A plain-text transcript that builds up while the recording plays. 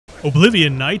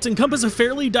Oblivion Knights encompass a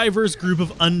fairly diverse group of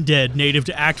undead native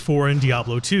to Act 4 in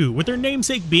Diablo 2, with their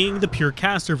namesake being the pure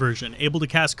caster version, able to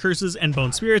cast curses and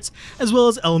bone spirits, as well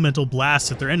as elemental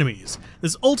blasts at their enemies.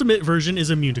 This ultimate version is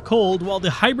immune to cold, while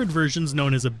the hybrid versions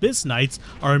known as Abyss Knights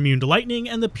are immune to lightning,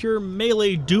 and the pure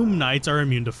melee Doom Knights are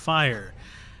immune to fire.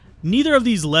 Neither of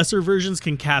these lesser versions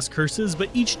can cast curses, but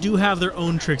each do have their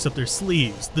own tricks up their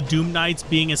sleeves, the Doom Knights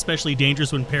being especially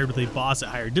dangerous when paired with a boss at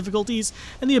higher difficulties,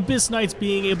 and the Abyss Knights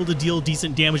being able to deal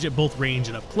decent damage at both range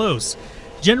and up close.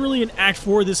 Generally in Act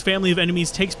 4, this family of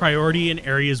enemies takes priority in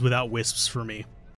areas without wisps for me.